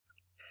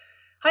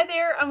Hi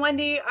there, I'm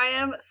Wendy. I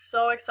am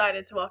so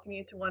excited to welcome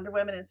you to Wonder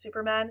Women and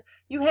Supermen.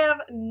 You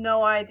have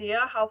no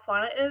idea how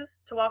fun it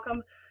is to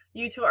welcome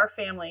you to our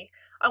family.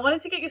 I wanted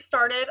to get you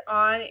started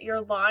on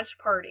your launch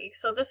party.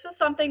 So this is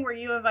something where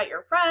you invite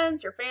your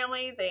friends, your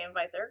family, they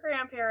invite their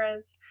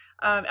grandparents.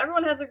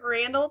 Everyone has a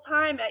grand old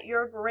time at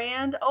your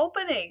grand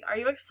opening. Are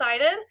you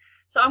excited?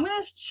 So I'm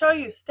going to show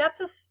you step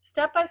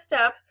by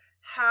step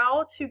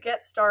how to get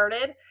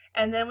started,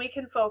 and then we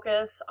can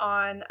focus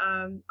on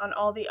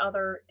all the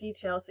other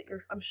details that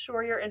I'm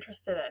sure you're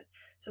interested in.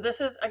 So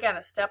this is again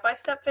a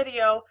step-by-step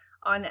video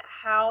on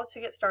how to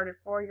get started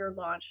for your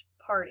launch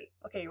party.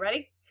 Okay, you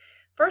ready?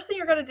 First thing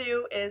you're going to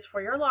do is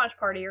for your launch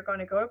party, you're going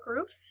to go to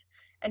groups,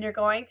 and you're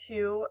going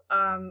to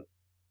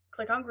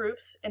click on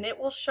groups, and it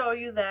will show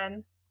you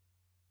then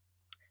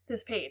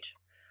this page.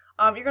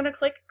 You're going to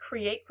click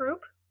create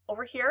group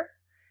over here,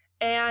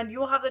 and you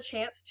will have the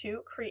chance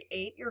to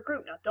create your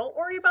group. Now, don't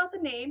worry about the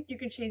name. You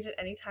can change it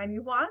anytime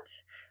you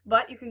want,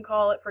 but you can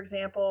call it, for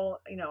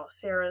example,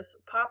 Sarah's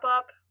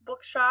Pop-Up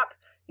Bookshop.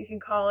 You can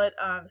call it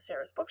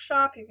Sarah's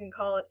Bookshop. You can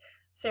call it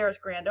Sarah's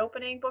Grand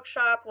Opening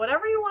Bookshop.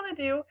 Whatever you want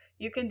to do,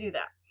 you can do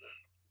that.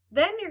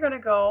 Then you're going to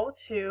go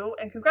to,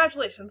 and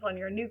congratulations on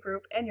your new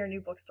group and your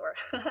new bookstore.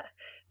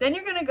 Then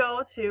you're going to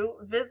go to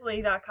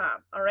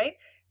Vizly.com, all right?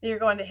 Then you're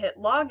going to hit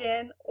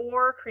login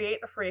or create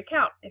a free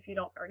account if you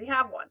don't already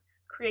have one.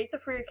 Create the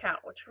free account.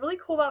 What's really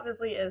cool about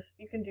Vizly is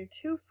you can do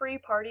 2 free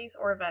parties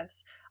or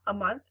events a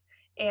month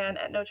and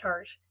at no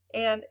charge.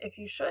 And if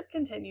you should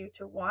continue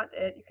to want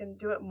it, you can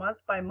do it month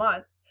by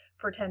month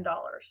for $10.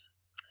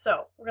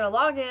 So we're going to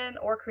log in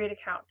or create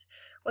account.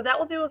 What that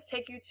will do is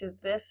take you to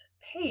this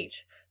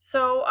page.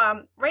 So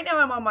right now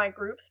I'm on my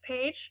groups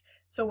page.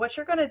 So what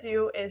you're going to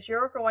do is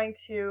you're going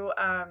to,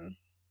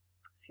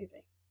 excuse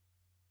me,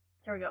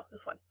 here we go,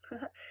 this one.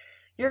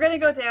 You're going to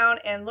go down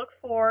and look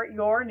for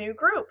your new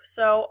group.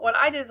 So what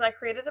I did is I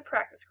created a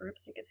practice group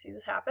so you can see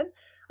this happen.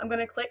 I'm going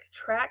to click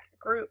track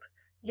group.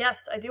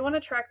 Yes, I do want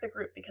to track the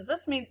group because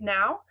this means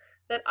now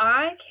that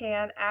I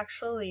can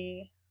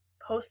actually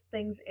post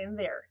things in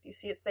there. You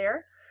see it's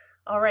there?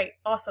 All right,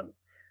 awesome.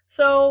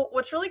 So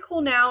what's really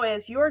cool now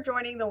is you are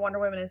joining the Wonder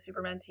Women and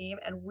Supermen team,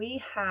 and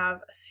we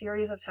have a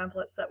series of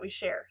templates that we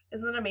share.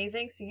 Isn't it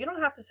amazing? So you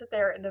don't have to sit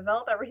there and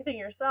develop everything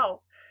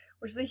yourself,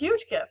 which is a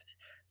huge gift.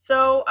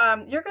 So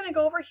you're going to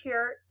go over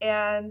here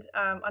and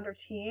under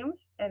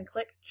Teams and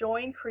click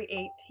Join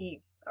Create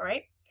Team. All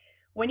right.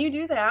 When you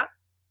do that,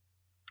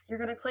 you're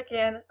going to click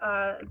in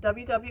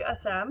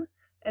WWSM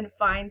and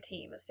find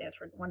team. It stands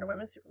for Wonder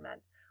Women and Supermen.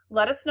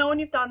 Let us know when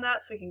you've done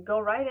that so we can go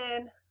right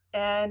in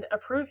and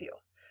approve you.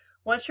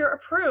 Once you're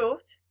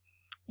approved,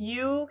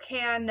 you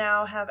can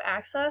now have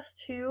access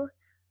to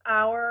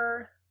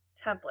our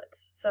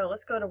templates. So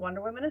let's go to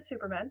Wonder Women and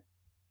Supermen,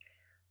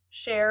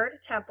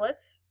 shared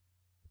templates,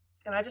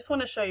 and I just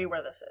want to show you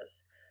where this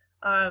is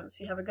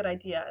so you have a good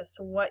idea as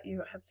to what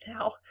you have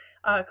now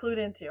clued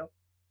into.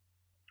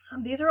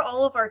 These are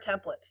all of our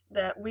templates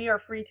that we are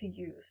free to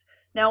use.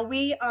 Now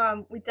we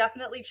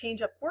definitely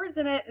change up words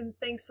in it and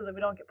things so that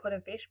we don't get put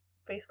in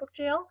Facebook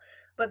jail,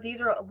 but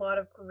these are a lot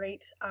of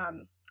great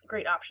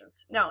great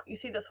options. Now you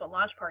see this one,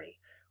 launch party,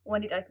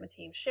 Wendy Dykema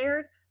team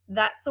shared.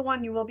 That's the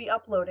one you will be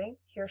uploading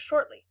here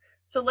shortly.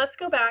 So let's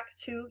go back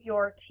to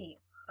your team.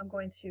 I'm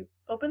going to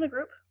open the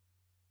group.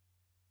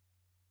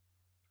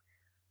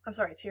 I'm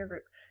sorry, to your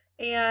group.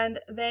 And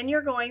then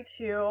you're going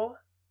to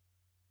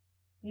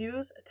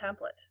use a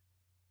template.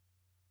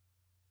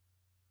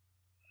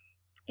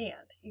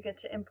 And you get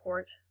to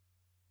import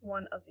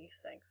one of these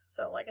things.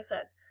 So like I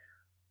said,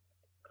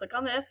 click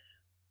on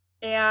this,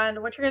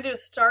 and what you're going to do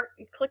is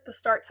click the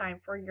start time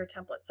for your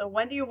template. So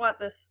when do you want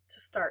this to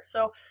start?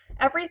 So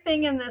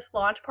everything in this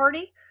launch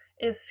party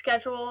is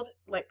scheduled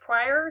like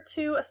prior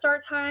to a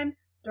start time,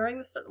 during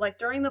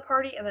the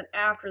party, and then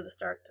after the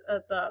start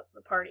of the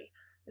party.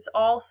 It's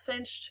all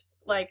cinched,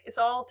 like it's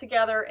all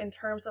together in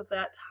terms of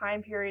that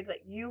time period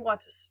that you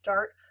want to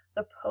start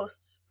the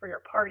posts for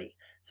your party.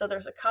 So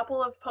there's a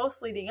couple of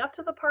posts leading up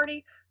to the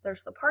party,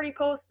 there's the party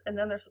posts, and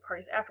then there's the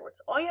parties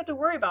afterwards. All you have to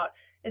worry about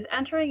is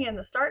entering in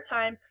the start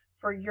time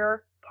for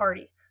your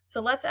party.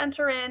 So let's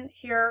enter in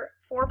here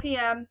 4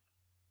 p.m.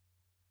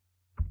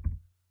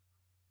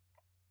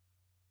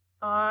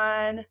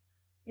 on,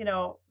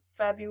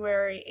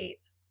 February 8th.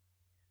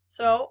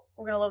 So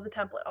we're going to load the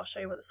template. I'll show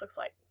you what this looks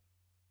like.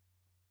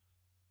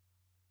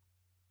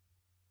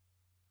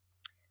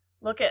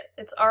 Look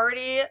it's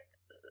already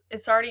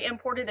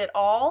imported it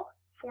all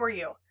for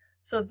you.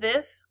 So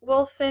this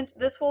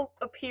will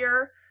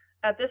appear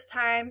at this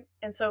time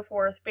and so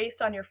forth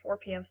based on your 4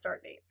 p.m.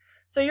 start date.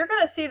 So you're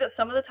going to see that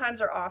some of the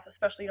times are off,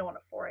 especially you don't want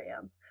a 4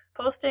 a.m.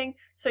 posting.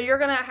 So you're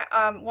going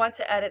to want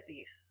to edit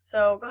these.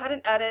 So go ahead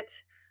and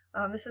edit.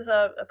 This is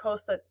a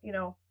post that,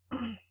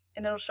 and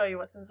it'll show you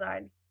what's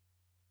inside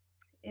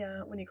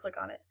when you click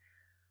on it.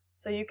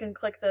 So you can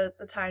click the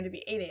time to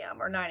be 8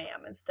 a.m. or 9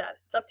 a.m. instead.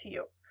 It's up to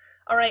you.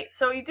 All right,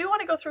 so you do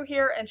want to go through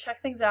here and check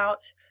things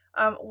out.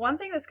 One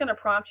thing that's going to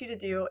prompt you to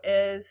do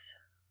is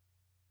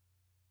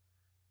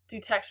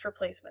do text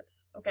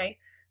replacements, okay?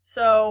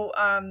 So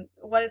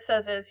what it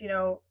says is,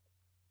 you'll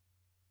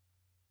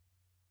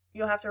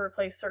have to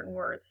replace certain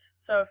words.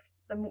 So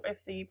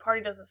if the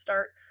party doesn't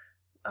start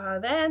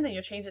then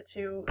you change it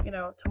to,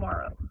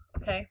 tomorrow.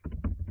 Okay.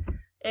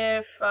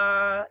 If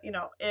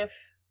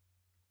if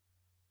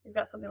you've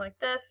got something like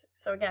this,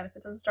 so again, if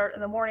it doesn't start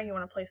in the morning, you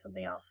want to place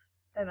something else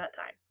in that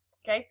time.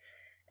 Okay.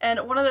 And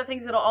one of the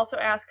things it'll also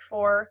ask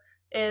for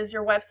is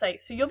your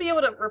website. So you'll be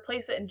able to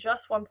replace it in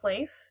just one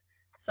place.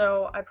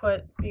 So I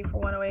put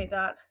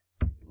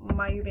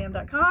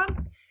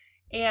b4108.myubam.com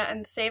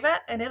and save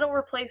it, and it'll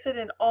replace it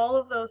in all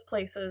of those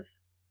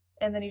places.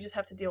 And then you just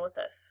have to deal with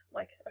this,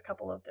 like a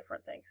couple of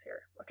different things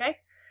here. Okay.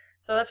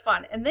 So that's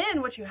fun. And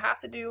then what you have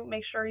to do,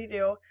 make sure you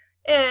do,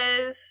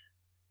 is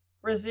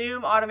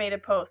resume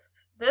automated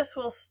posts. This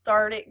will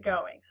start it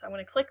going. So I'm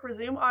going to click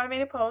resume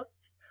automated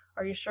posts.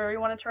 Are you sure you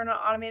want to turn on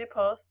automated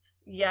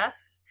posts?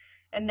 Yes.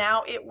 And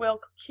now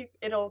it'll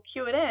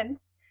queue it in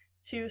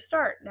to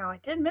start. Now I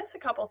did miss a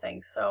couple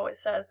things. So it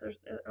says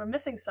I'm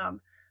missing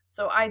some.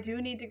 So I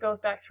do need to go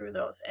back through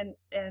those and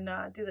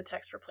do the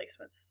text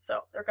replacements.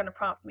 So they're going to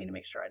prompt me to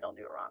make sure I don't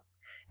do it wrong.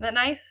 Isn't that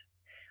nice?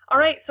 All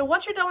right, so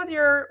once you're done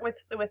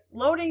with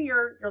loading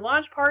your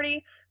launch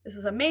party, this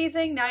is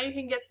amazing. Now you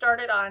can get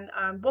started on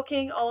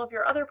booking all of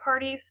your other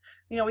parties.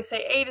 We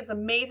say 8 is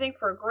amazing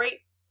for a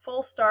great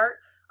full start.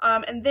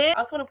 And then I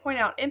also want to point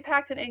out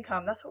impact and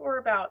income. That's what we're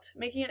about,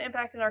 making an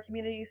impact in our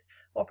communities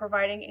while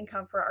providing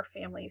income for our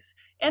families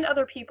and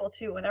other people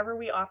too. Whenever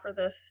we offer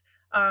this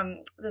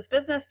this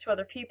business to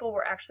other people,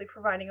 we're actually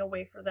providing a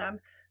way for them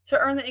to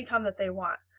earn the income that they want.